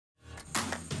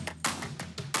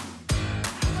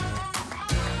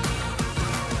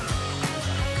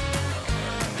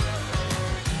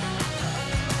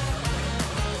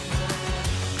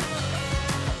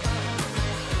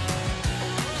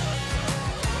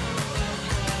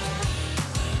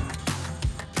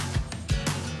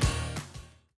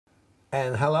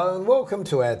And hello and welcome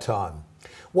to Our Time.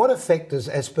 What effect does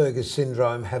Asperger's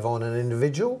syndrome have on an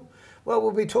individual? Well,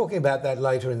 we'll be talking about that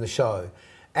later in the show.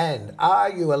 And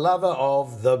are you a lover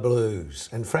of the blues?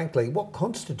 And frankly, what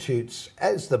constitutes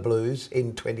as the blues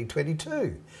in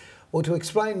 2022? Well, to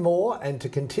explain more and to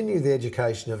continue the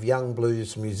education of young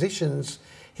blues musicians,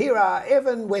 here are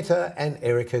Evan, Whetter and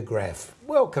Erica Graf.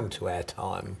 Welcome to Our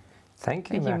Time.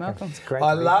 Thank you, Malcolm. It's great.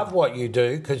 I love what you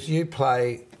do because you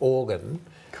play organ.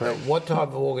 Correct. What type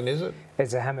of organ is it?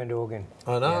 It's a Hammond organ.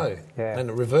 I know. Yeah. And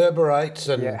it reverberates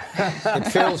and it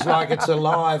feels like it's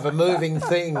alive, a moving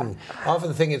thing. I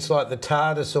often think it's like the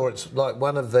TARDIS or it's like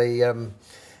one of the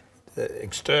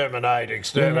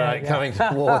exterminate coming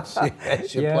towards you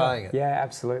as you're playing it. Yeah,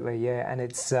 absolutely. Yeah, and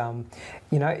it's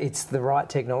it's the right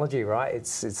technology, right?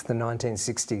 It's the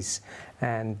 1960s,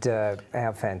 and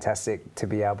how fantastic to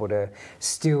be able to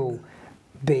still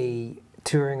be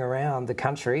touring around the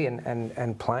country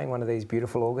and playing one of these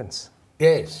beautiful organs.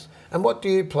 Yes. And what do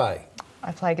you play?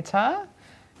 I play guitar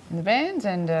in the band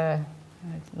and I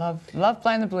love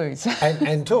playing the blues.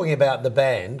 and talking about the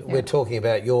band, we're talking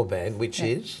about your band, which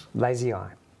is? Lazy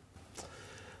Eye.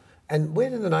 And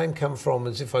where did the name come from,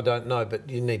 as if I don't know, but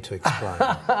you need to explain.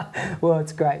 Well,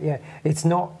 it's great, yeah. It's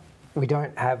not, we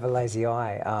don't have a lazy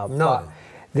eye. No.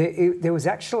 There was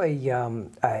actually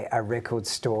a record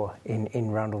store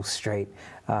in Rundle Street.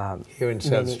 Here in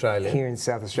South Australia. Here in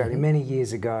South Australia, many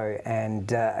years ago.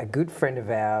 And a good friend of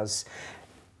ours,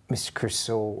 Mr. Chris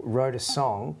Saul, wrote a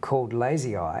song called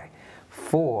Lazy Eye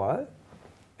for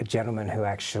a gentleman who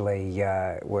actually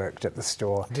worked at the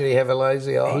store. Did he have a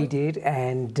lazy eye? He did,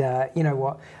 and you know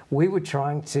what? We were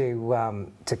trying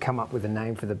to come up with a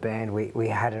name for the band. We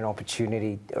had an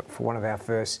opportunity for one of our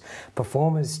first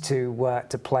performers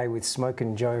to play with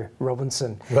Smokin' Joe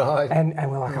Robinson, right?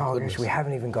 And we're like, oh gosh, we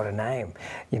haven't even got a name,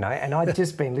 you know. And I'd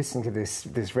just been listening to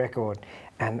this record,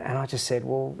 and I just said,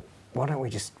 well, why don't we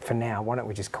just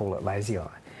call it Lazy Eye?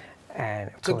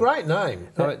 And it's a great name.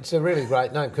 It's a really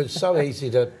great name because it's so easy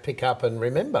to pick up and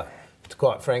remember,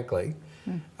 quite frankly.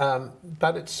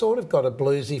 But it's sort of got a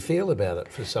bluesy feel about it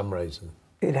for some reason.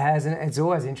 It has, and it's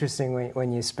always interesting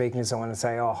when you're speaking to someone and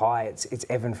say, oh, hi, it's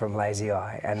Evan from Lazy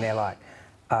Eye. And they're like,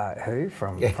 who?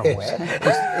 From where?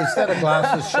 Is that a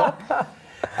glasses shop?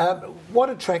 What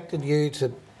attracted you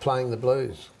to playing the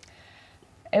blues?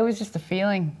 It was just a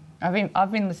feeling.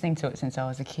 I've been listening to it since I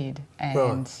was a kid,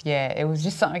 and yeah, it was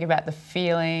just something about the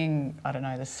feeling. I don't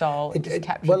know, the soul. It just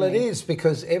captured me. It is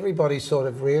because everybody sort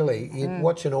of really. You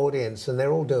watch an audience and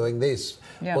they're all doing this,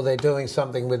 or they're doing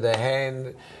something with their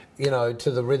hand, you know, to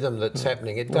the rhythm that's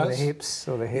happening. It does.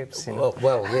 Or the hips. You know.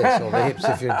 Well, yes, or the hips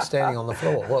if you're standing on the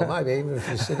floor. Well, maybe even if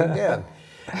you're sitting down.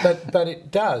 But it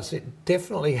does. It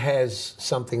definitely has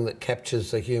something that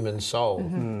captures the human soul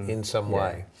in some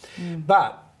way.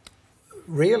 But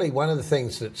really, one of the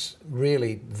things that's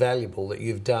really valuable that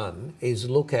you've done is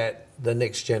look at the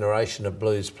next generation of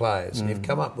blues players. And you've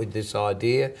come up with this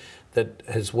idea that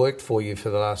has worked for you for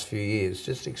the last few years.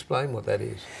 Just explain what that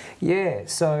is. Yeah,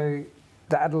 so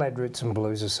the Adelaide Roots and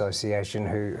Blues Association,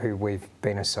 who we've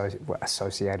been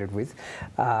associated with,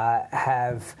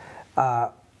 have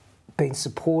been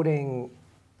supporting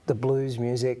the blues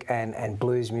music and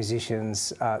blues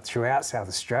musicians throughout South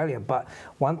Australia. But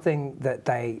one thing that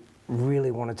they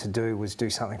really wanted to do was do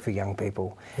something for young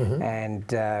people. And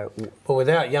well,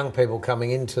 without young people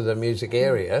coming into the music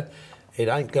area, it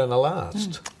ain't going to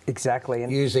last. Exactly.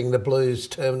 And using the blues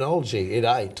terminology, it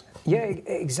ain't. Yeah,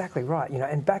 exactly right. You know,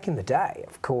 and back in the day,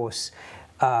 of course,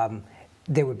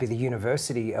 there would be the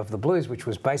University of the Blues, which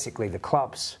was basically the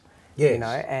clubs. Yes. You know,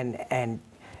 and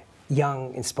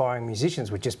young, inspiring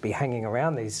musicians would just be hanging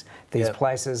around these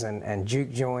places and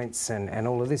juke joints and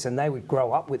all of this, and they would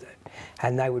grow up with it,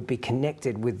 and they would be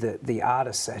connected with the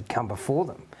artists that had come before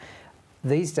them.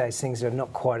 These days, things are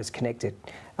not quite as connected.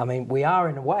 I mean, we are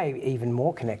in a way even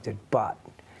more connected, but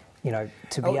you know,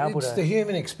 to be able to... It's the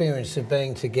human experience of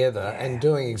being together and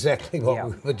doing exactly what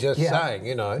we were just saying,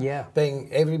 you know, being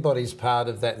everybody's part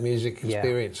of that music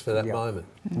experience for that moment.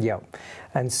 Yeah,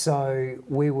 and so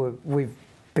we've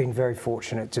been very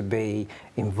fortunate to be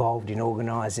involved in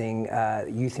organising a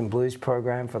Youth in Blues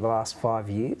program for the last 5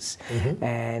 years,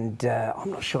 and I'm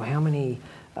not sure how many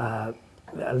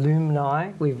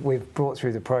alumni we've brought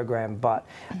through the program, but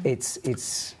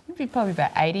it's probably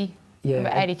about 80. Yeah,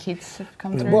 about 80 kids have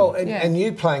come through. Well, and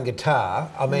you playing guitar,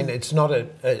 I mean, it's not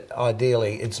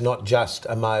ideally, it's not just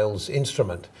a male's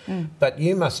instrument, but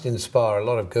you must inspire a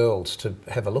lot of girls to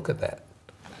have a look at that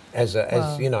as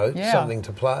you know, something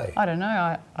to play. I don't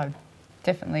know. I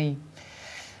definitely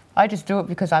I just do it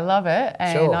because I love it,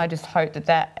 and Sure. I just hope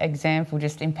that example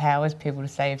just empowers people to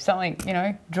say, if something,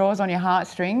 draws on your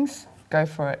heartstrings, go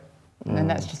for it. And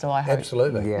that's just all I hope.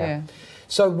 Absolutely. Yeah.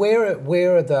 So where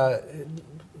are the,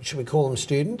 should we call them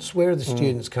students? Where are the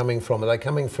students coming from? Are they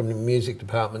coming from the music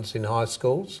departments in high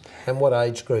schools? And what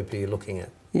age group are you looking at?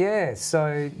 Yeah,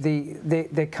 so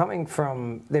they're coming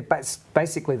from, they're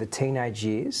basically the teenage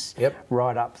years,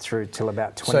 right up through till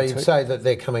about 22. So you'd say that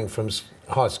they're coming from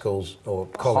high schools or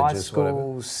colleges, high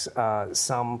schools,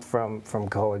 some from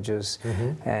colleges,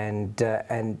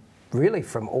 and really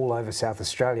from all over South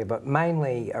Australia, but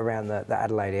mainly around the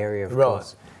Adelaide area, of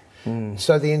course.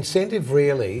 So the incentive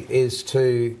really is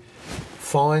to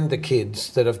find the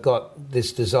kids that have got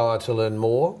this desire to learn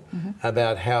more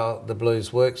about how the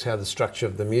blues works, how the structure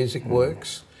of the music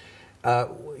works.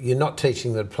 You're not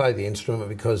teaching them to play the instrument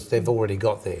because they've already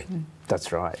got there.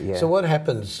 That's right, yeah. So what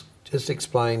happens? Just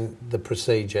explain the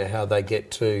procedure, how they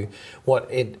get to what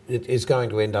it is going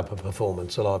to end up a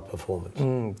performance, a live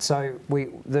performance. So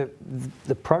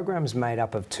the program's made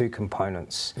up of two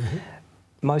components.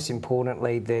 Most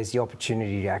importantly, there's the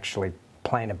opportunity to actually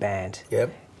play in a band.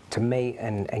 To meet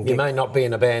and get... You may not be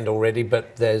in a band already,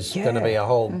 but there's going to be a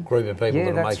whole group of people that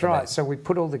are making that's right. that. So we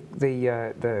put all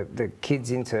the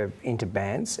kids into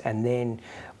bands, and then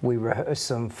we rehearse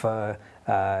them for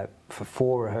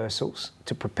 4 rehearsals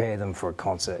to prepare them for a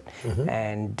concert.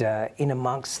 And in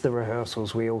amongst the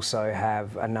rehearsals, we also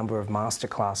have a number of master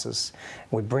classes.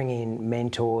 We bring in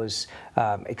mentors,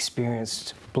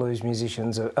 experienced blues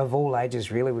musicians of all ages,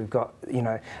 really. We've got,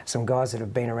 some guys that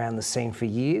have been around the scene for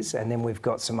years, and then we've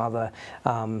got some other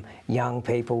young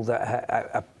people that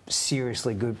are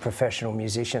seriously good professional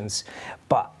musicians.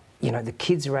 But, the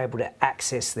kids are able to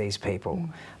access these people.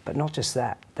 But not just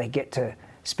that, they get to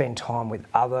spend time with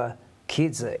other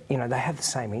kids that, they have the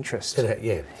same interests.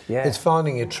 Yeah. It's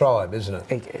finding your tribe, isn't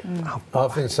it? I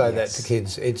often say that to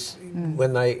kids. It's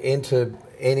when they enter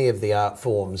any of the art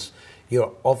forms,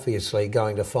 you're obviously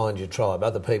going to find your tribe,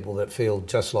 other people that feel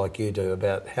just like you do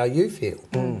about how you feel.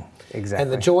 Exactly.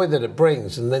 And the joy that it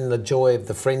brings, and then the joy of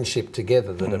the friendship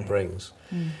together that it brings.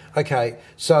 Okay,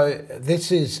 so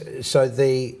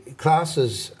the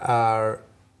classes are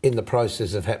in the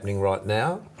process of happening right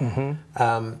now,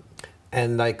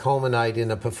 and they culminate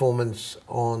in a performance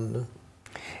on...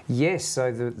 Yes,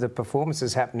 so the performance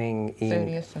is happening in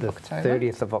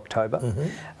 30th of October.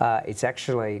 It's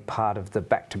actually part of the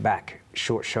back-to-back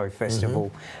short show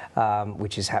festival,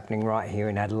 which is happening right here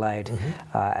in Adelaide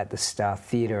at the Star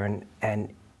Theatre,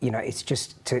 and it's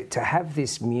just to have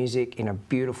this music in a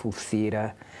beautiful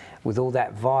theatre with all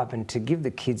that vibe, and to give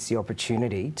the kids the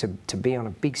opportunity to be on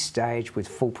a big stage with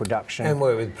full production. And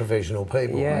work with professional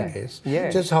people, I guess.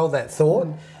 Yeah. Just hold that thought,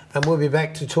 and we'll be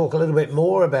back to talk a little bit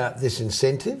more about this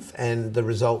incentive and the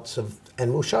results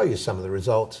and we'll show you some of the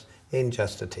results in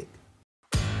just a tick.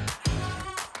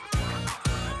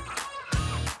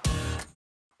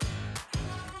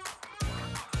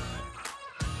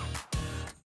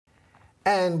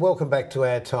 And welcome back to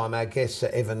Our Time. Our guests are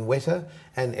Evan Whetter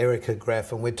and Erica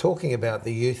Graf, and we're talking about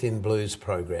the Youth in Blues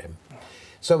program.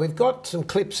 So we've got some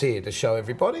clips here to show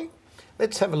everybody.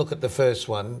 Let's have a look at the first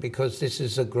one, because this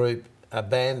is a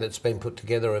band that's been put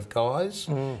together of guys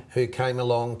who came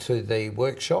along to the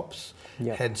workshops,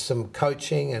 had some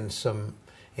coaching and some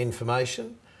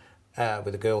information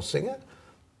with a girl singer.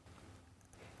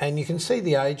 And you can see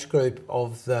the age group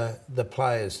of the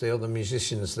players there, the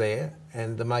musicians there,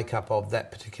 and the makeup of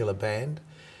that particular band.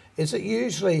 Is it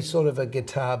usually sort of a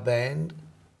guitar band?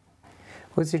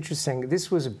 Well, it's interesting. This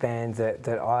was a band that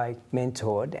I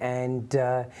mentored, and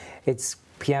it's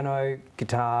piano,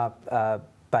 guitar,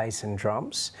 bass and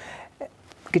drums.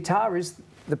 Guitar is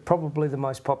probably the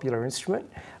most popular instrument,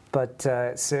 but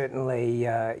certainly,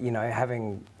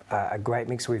 having a great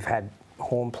mix. We've had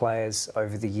horn players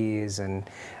over the years and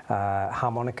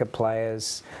harmonica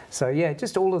players. So yeah,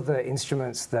 just all of the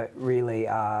instruments that really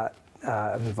are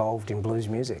involved in blues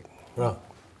music. Right.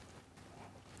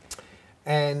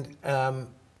 And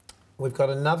we've got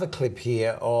another clip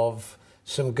here of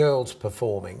some girls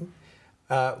performing.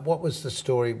 What was the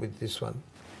story with this one?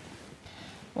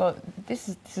 Well, this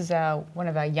is one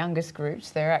of our youngest groups.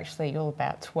 They're actually all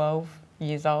about 12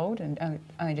 years old and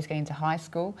only just getting into high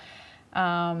school.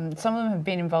 Some of them have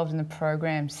been involved in the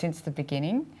program since the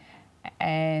beginning,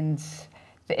 and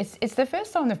it's the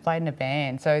first time they've played in a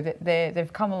band. So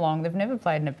they've come along. They've never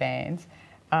played in a band.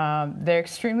 They're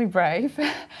extremely brave.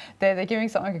 They're giving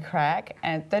something a crack,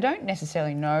 and they don't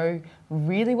necessarily know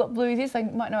really what blues is. They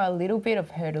might know a little bit. I've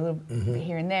heard a little bit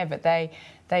here and there, but they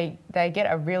they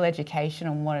get a real education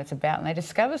on what it's about, and they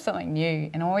discover something new.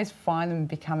 And I always find them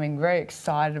becoming very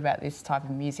excited about this type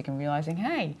of music and realising,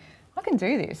 hey, I can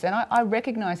do this. And I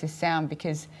recognise this sound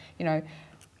because, you know,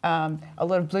 a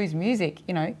lot of blues music,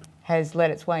 you know, has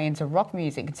led its way into rock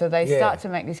music. So they start to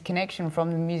make this connection from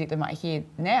the music they might hear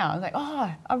now. Like, oh,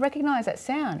 I recognise that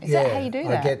sound. Is that how you do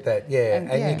that? I get that,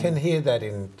 and you can hear that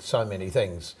in so many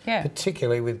things,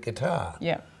 particularly with guitar.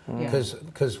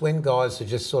 Because when guys are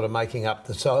just sort of making up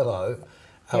the solo,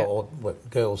 or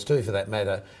girls too for that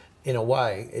matter, in a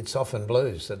way, it's often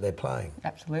blues that they're playing.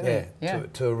 Absolutely.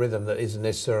 To a rhythm that isn't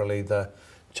necessarily the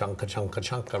chunka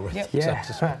rhythm, so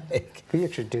to speak. We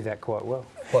actually do that quite well.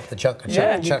 What, the chunka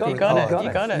chunka? You got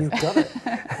it. You've got it.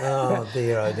 Oh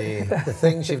dear. The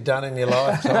things you've done in your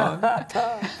lifetime.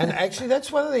 And actually,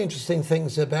 that's one of the interesting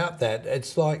things about that.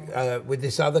 It's like with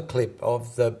this other clip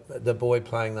of the boy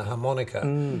playing the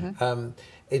harmonica.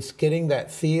 It's getting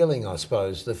that feeling, I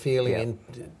suppose, the feeling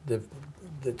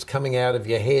that's coming out of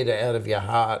your head, out of your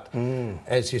heart,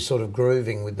 as you're sort of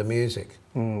grooving with the music.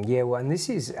 Yeah, well, and this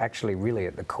is actually really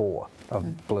at the core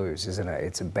of blues, isn't it?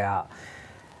 It's about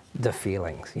the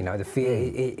feelings, you know, the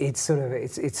fear. It's sort of,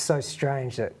 it's so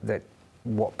strange that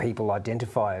what people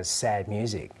identify as sad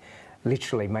music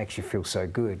literally makes you feel so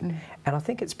good. And I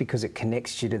think it's because it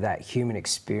connects you to that human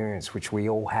experience which we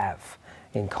all have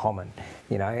in common,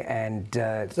 you know, and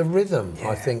the rhythm,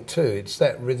 I think too. It's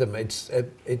that rhythm. It's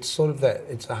sort of that.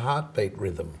 It's a heartbeat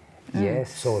rhythm.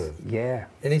 Yes, sort of. Yeah.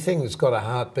 Anything that's got a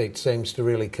heartbeat seems to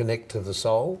really connect to the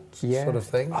soul, sort of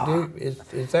thing. Is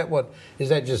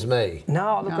that just me?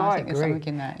 No, look, I think agree. there's something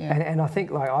in that. Yeah. And I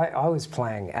think like I was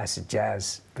playing acid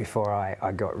jazz before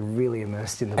I got really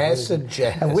immersed in the blues. Acid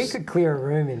jazz. And we could clear a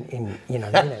room in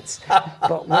minutes.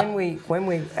 But when we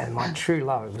and my true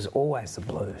love, it was always the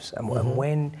blues. And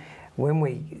when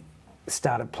we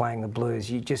started playing the blues,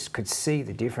 you just could see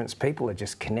the difference. People are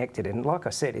just connected, and like I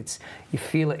said, you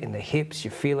feel it in the hips,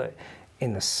 you feel it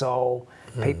in the soul.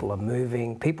 People are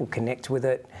moving, people connect with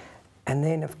it, and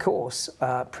then of course,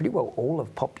 pretty well all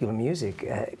of popular music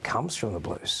comes from the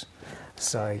blues.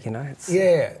 So you know, it's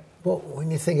Well,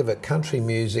 when you think of it, country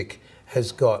music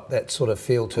has got that sort of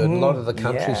feel to it. A lot of the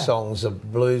country songs are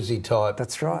bluesy type.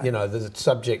 That's right. You know, the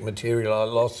subject material, I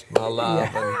lost my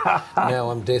love and now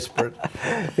I'm desperate.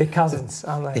 They're cousins,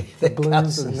 aren't they? The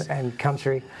blues and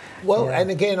country. Well,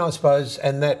 and again, I suppose,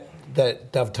 and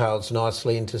that dovetails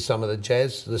nicely into some of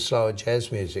the slower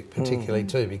jazz music particularly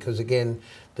too, because again,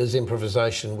 there's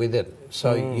improvisation with it.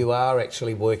 So you are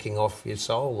actually working off your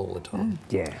soul all the time.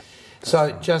 Yeah.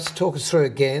 So just talk us through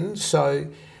again. So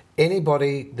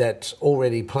anybody that's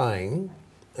already playing,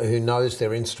 who knows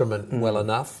their instrument well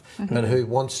enough, and who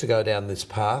wants to go down this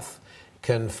path,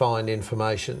 can find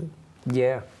information.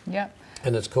 Yeah. Yeah.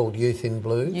 And it's called Youth in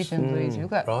Blues. Youth in Blues. You've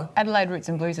got Adelaide Roots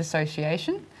and Blues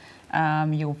Association.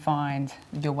 You'll find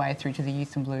your way through to the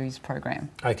Youth and Blues program.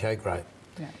 Okay, great.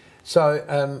 Yeah.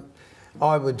 So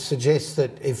I would suggest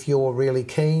that if you're really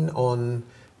keen on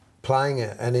playing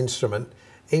an instrument,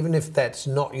 even if that's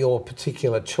not your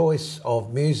particular choice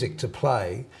of music to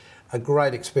play, a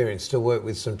great experience to work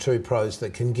with some true pros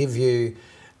that can give you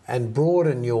and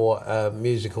broaden your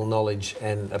musical knowledge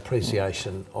and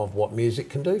appreciation of what music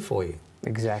can do for you.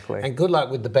 Exactly. And good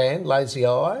luck with the band, Lazy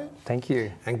Eye. Thank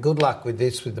you. And good luck with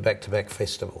this, with the Back to Back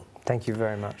Festival. Thank you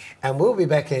very much. And we'll be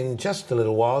back in just a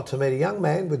little while to meet a young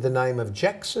man with the name of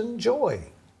Jaxon Joy.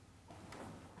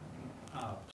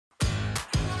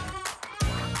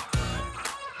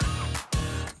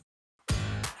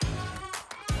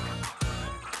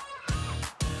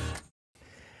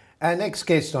 Our next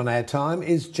guest on Our Time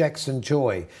is Jaxon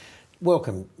Joy.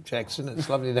 Welcome, Jaxon. It's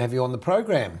lovely to have you on the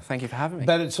program. Thank you for having me.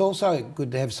 But it's also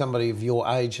good to have somebody of your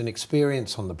age and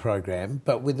experience on the program,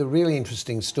 but with a really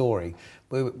interesting story.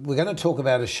 We're going to talk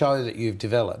about a show that you've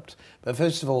developed. But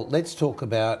first of all, let's talk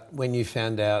about when you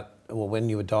found out, or when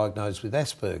you were diagnosed with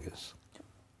Asperger's.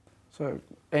 So,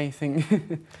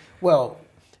 anything... Well,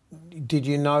 did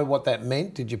you know what that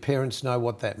meant? Did your parents know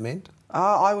what that meant?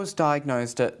 I was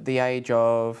diagnosed at the age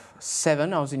of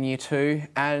 7. I was in year 2,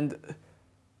 and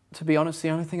to be honest, the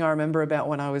only thing I remember about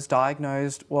when I was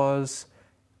diagnosed was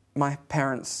my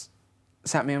parents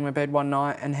sat me on my bed one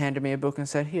night and handed me a book and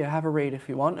said, "Here, have a read if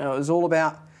you want." And it was all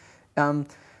about, I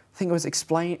think it was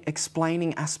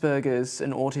explaining Asperger's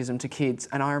and autism to kids.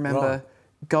 And I remember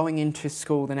going into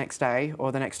school the next day,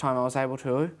 or the next time I was able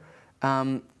to,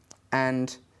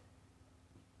 and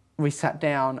we sat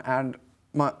down, and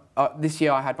this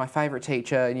year I had my favourite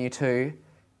teacher in year 2,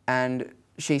 and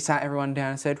she sat everyone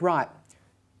down and said, "Right,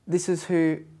 this is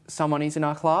who someone is in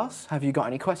our class. Have you got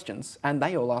any questions?" And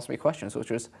they all asked me questions, which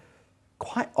was,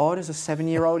 quite odd as a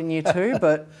 7-year-old in year 2,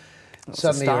 but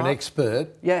Suddenly you're an expert.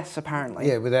 Yes, apparently.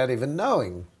 Yeah, without even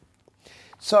knowing.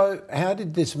 So how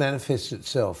did this manifest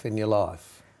itself in your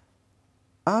life?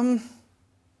 Well...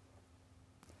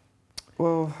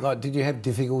 Like, did you have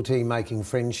difficulty making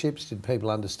friendships? Did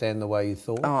people understand the way you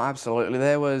thought? Oh, absolutely.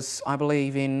 There was, I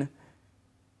believe,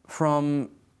 from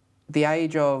the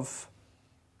age of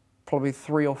probably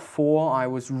 3 or 4, I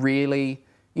was really...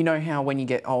 You know how when you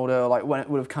get older, like when it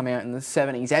would have come out in the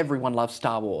 70s, everyone loved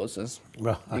Star Wars, as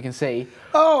you can see.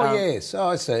 Oh, yes. Oh,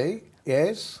 I see.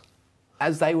 Yes.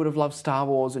 As they would have loved Star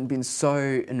Wars and been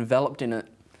so enveloped in it,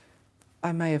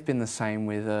 I may have been the same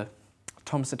with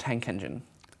Thomas the Tank Engine.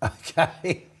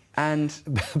 Okay. And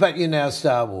but you're now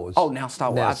Star Wars. Oh, now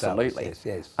Star Wars, now absolutely.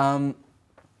 Star Wars, yes.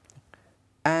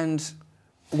 And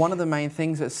one of the main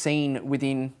things that's seen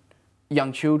within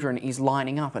young children is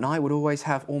lining up, and I would always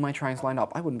have all my trains lined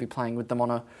up. I wouldn't be playing with them on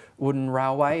a wooden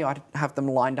railway. I'd have them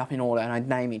lined up in order, and I'd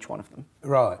name each one of them.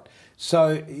 Right.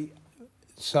 So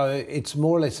it's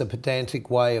more or less a pedantic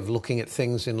way of looking at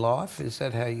things in life? Is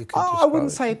that how you could describe it? I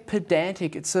wouldn't say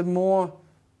pedantic. It's a more...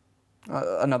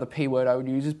 another P word I would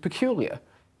use is peculiar.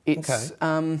 It's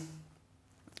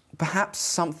perhaps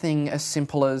something as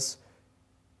simple as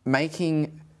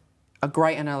making... A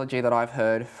great analogy that I've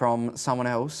heard from someone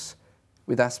else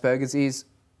with Asperger's is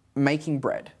making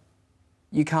bread.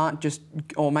 You can't just...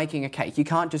 Or making a cake. You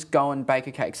can't just go and bake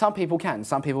a cake. Some people can.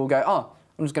 Some people will go, oh,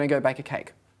 I'm just going to go bake a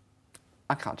cake.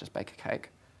 I can't just bake a cake.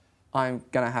 I'm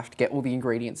going to have to get all the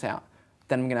ingredients out.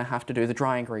 Then I'm going to have to do the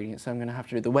dry ingredients. Then I'm going to have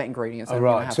to do the wet ingredients. Oh,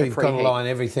 right. So you've got to line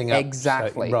everything up.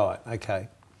 Exactly. So, right. Okay.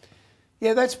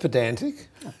 Yeah, that's pedantic.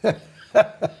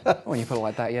 When you put it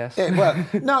like that, yes. Yeah,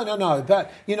 well, no.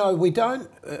 But, you know, we don't...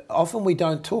 often we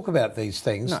don't talk about these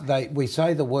things. No. We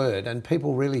say the word and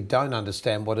people really don't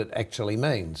understand what it actually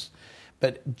means.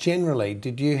 But generally,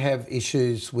 did you have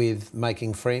issues with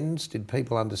making friends? Did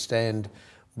people understand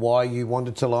why you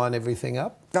wanted to line everything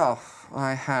up? Oh,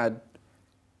 I had...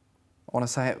 I want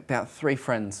to say about 3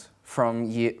 friends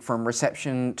from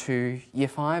reception to year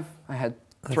 5. I had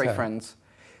 3 friends.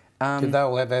 Did they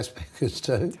all have Asperger's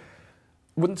too?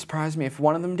 Wouldn't surprise me if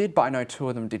one of them did, but I know 2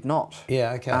 of them did not.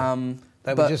 Yeah, okay.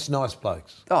 They were just nice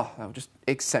blokes. Oh, they were just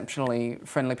exceptionally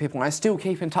friendly people. And I still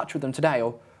keep in touch with them today,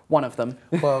 or one of them.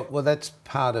 well,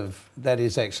 that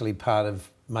is actually part of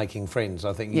making friends.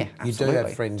 I think you do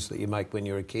have friends that you make when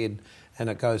you're a kid, and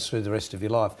it goes through the rest of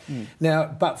your life. Now,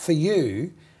 but for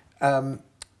you...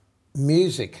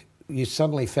 music, you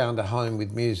suddenly found a home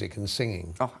with music and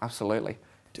singing. Oh, absolutely.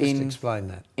 Just explain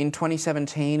that. In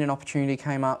 2017, an opportunity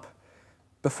came up.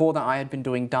 Before that, I had been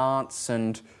doing dance,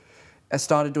 and I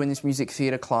started doing this music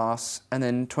theatre class, and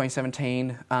then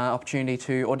 2017, opportunity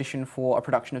to audition for a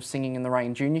production of Singing in the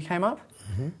Rain Junior came up.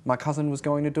 Mm-hmm. My cousin was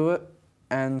going to do it,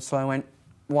 and so I went,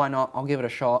 why not? I'll give it a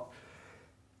shot.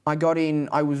 I got in,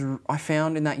 I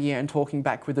found in that year, and talking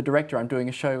back with the director, I'm doing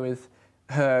a show with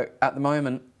her at the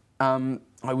moment,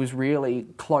 I was really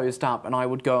closed up, and I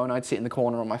would go and I'd sit in the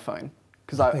corner on my phone.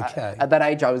 Because at that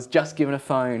age, I was just given a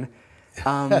phone.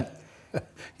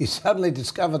 You suddenly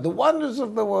discovered the wonders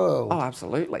of the world. Oh,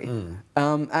 absolutely.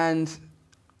 And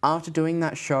after doing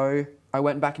that show, I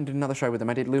went back and did another show with them.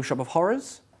 I did Little Shop of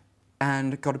Horrors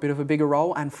and got a bit of a bigger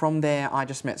role. And from there, I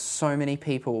just met so many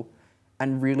people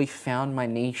and really found my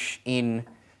niche in,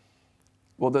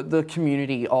 well, the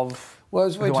community of... Well,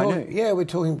 as we're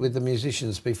talking with the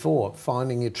musicians before,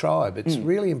 finding your tribe. It's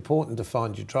really important to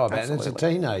find your tribe. Absolutely. And as a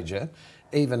teenager,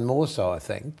 even more so, I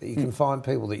think, that you can find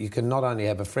people that you can not only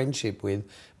have a friendship with,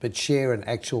 but share an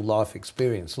actual life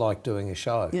experience, like doing a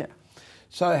show. Yeah.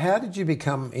 So how did you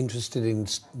become interested in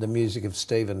the music of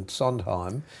Stephen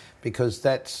Sondheim? Because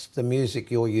that's the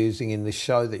music you're using in the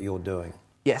show that you're doing.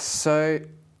 Yes, so...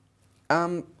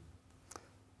 what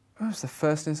was the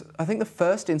first instance? I think the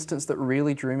first instance that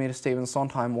really drew me to Stephen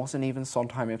Sondheim wasn't even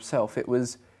Sondheim himself. It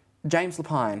was James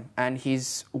Lapine and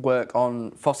his work on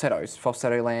falsettos,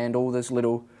 Falsetto Land, all this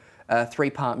little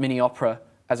 3-part mini opera,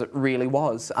 as it really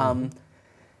was.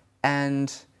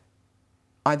 And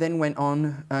I then went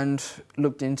on and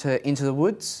looked into the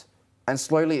Woods and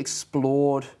slowly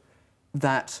explored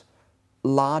that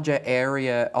larger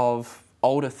area of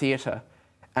older theatre.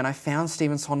 And I found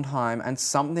Stephen Sondheim, and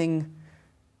something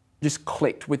just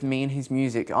clicked with me and his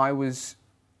music.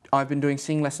 I've been doing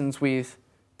singing lessons with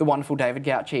the wonderful David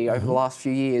Gauci over the last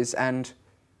few years, and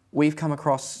we've come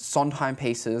across Sondheim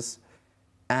pieces,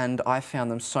 and I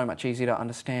found them so much easier to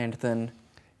understand than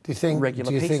regular pieces.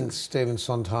 Do you think Stephen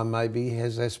Sondheim maybe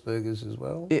has Asperger's as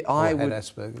well?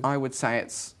 I would say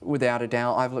it's without a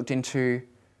doubt.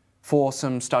 For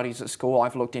some studies at school,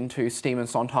 I've looked into Stephen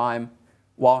Sondheim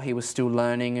while he was still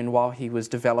learning and while he was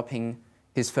developing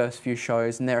his first few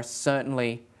shows. And there are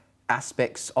certainly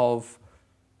aspects of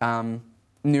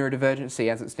neurodivergency,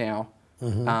 as it's now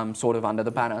sort of under the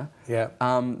banner. Yeah.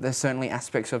 There's certainly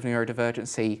aspects of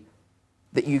neurodivergency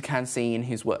that you can see in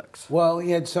his works. Well, he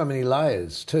had so many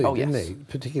layers too, didn't yes. he?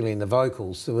 Particularly in the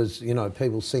vocals. There was, you know,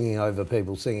 people singing over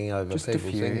people singing over Just people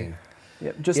a few. singing.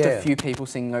 Yep, just a few people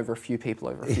singing over a few people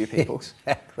over a few people.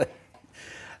 Exactly.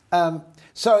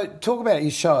 So talk about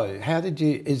your show.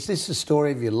 Is this a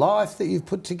story of your life that you've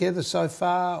put together so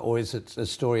far, or is it a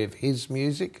story of his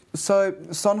music? So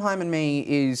Sondheim and Me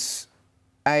is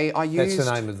That's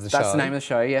the name of the show. That's the name of the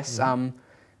show, yes.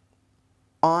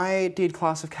 I did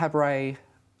Class of Cabaret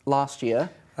last year.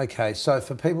 Okay, so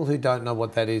for people who don't know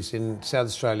what that is, in South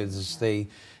Australia there's the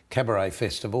Cabaret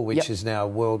Festival, which is now a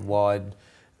worldwide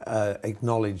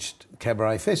acknowledged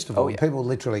cabaret festival. And people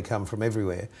literally come from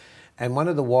everywhere. And one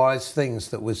of the wise things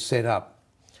that was set up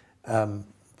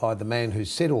by the man who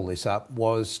set all this up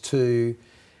was to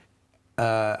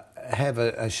have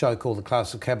a show called the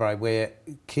Class of Cabaret, where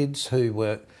kids who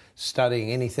were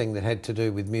studying anything that had to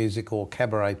do with music or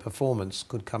cabaret performance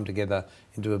could come together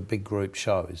into a big group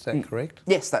show. Is that correct?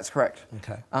 Yes, that's correct.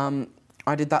 Okay.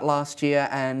 I did that last year,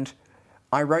 and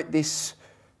I wrote this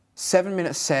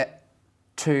 7-minute set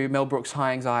to Mel Brooks'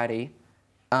 High Anxiety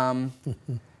on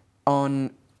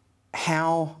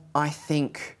how I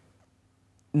think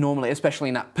normally, especially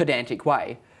in that pedantic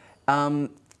way.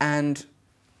 And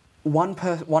one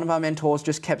of our mentors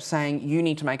just kept saying, you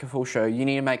need to make a full show, you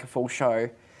need to make a full show.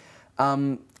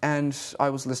 And I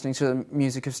was listening to the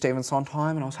music of Stephen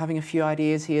Sondheim, and I was having a few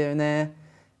ideas here and there,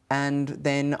 and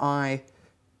then I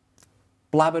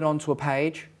blabbered onto a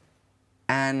page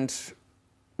and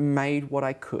made what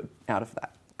I could out of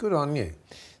that. Good on you.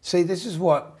 See, this is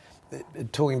what,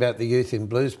 talking about the Youth in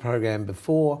Blues program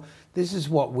before, this is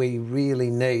what we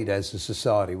really need as a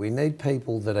society. We need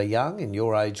people that are young, in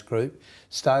your age group,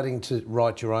 starting to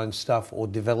write your own stuff or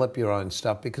develop your own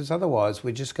stuff, because otherwise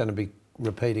we're just going to be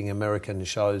repeating American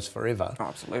shows forever. Oh,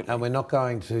 absolutely. And we're not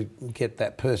going to get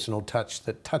that personal touch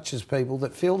that touches people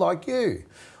that feel like you,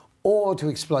 or to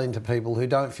explain to people who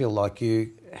don't feel like you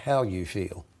how you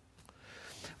feel.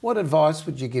 What advice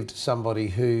would you give to somebody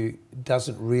who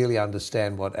doesn't really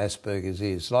understand what Asperger's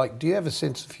is? Like, do you have a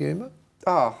sense of humour?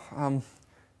 I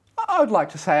would like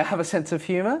to say I have a sense of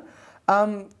humour.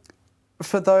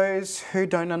 For those who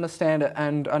don't understand it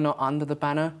and are not under the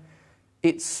banner,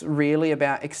 it's really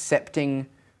about accepting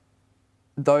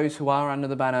those who are under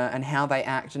the banner and how they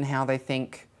act and how they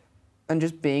think, and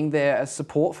just being there as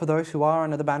support for those who are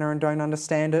under the banner and don't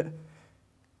understand it.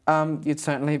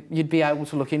 You'd be able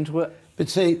to look into it. But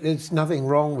see, there's nothing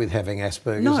wrong with having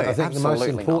Asperger's. No, I think the most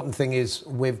absolutely important not. thing is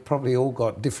we've probably all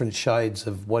got different shades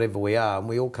of whatever we are, and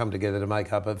we all come together to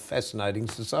make up a fascinating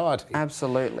society.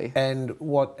 Absolutely. And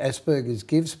what Asperger's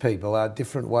gives people are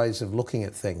different ways of looking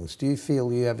at things. Do you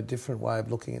feel you have a different way of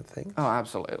looking at things? Oh,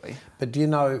 absolutely. But do you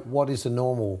know what is a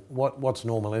normal, what's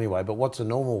normal anyway, but what's a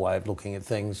normal way of looking at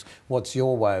things? What's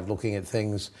your way of looking at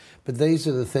things? But these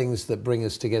are the things that bring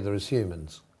us together as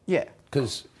humans. Yeah.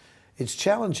 Because it's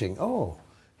challenging. Oh,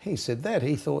 he said that,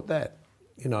 he thought that,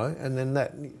 you know, and then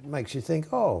that makes you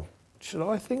think, oh, should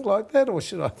I think like that or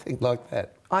should I think like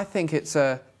that? I think it's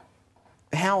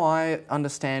how I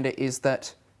understand it is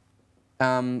that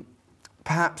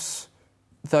perhaps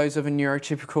those of a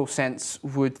neurotypical sense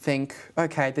would think,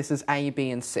 okay, this is A, B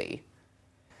and C.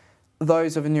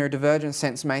 Those of a neurodivergent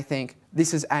sense may think,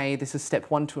 this is A, this is step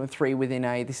 1, 2 and 3 within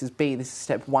A, this is B, this is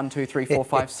step 1, 2, 3, 4,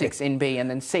 5, 6 in B, and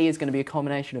then C is going to be a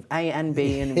combination of A and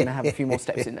B, and we're going to have a few more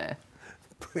steps in there.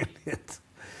 Brilliant.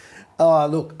 Oh,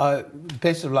 look,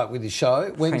 best of luck with your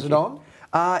show. When's it on?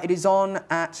 It is on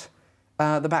at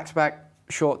the Back to Back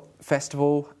Short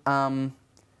Festival on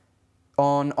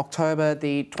October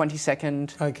the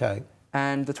 22nd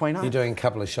and the 29th. You're doing a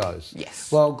couple of shows?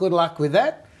 Yes. Well, good luck with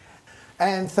that.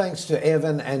 And thanks to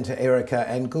Evan and to Erica,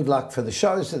 and good luck for the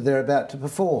shows that they're about to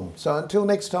perform. So until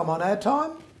next time on Our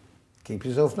Time, keep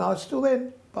yourself nice. Till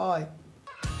then, bye.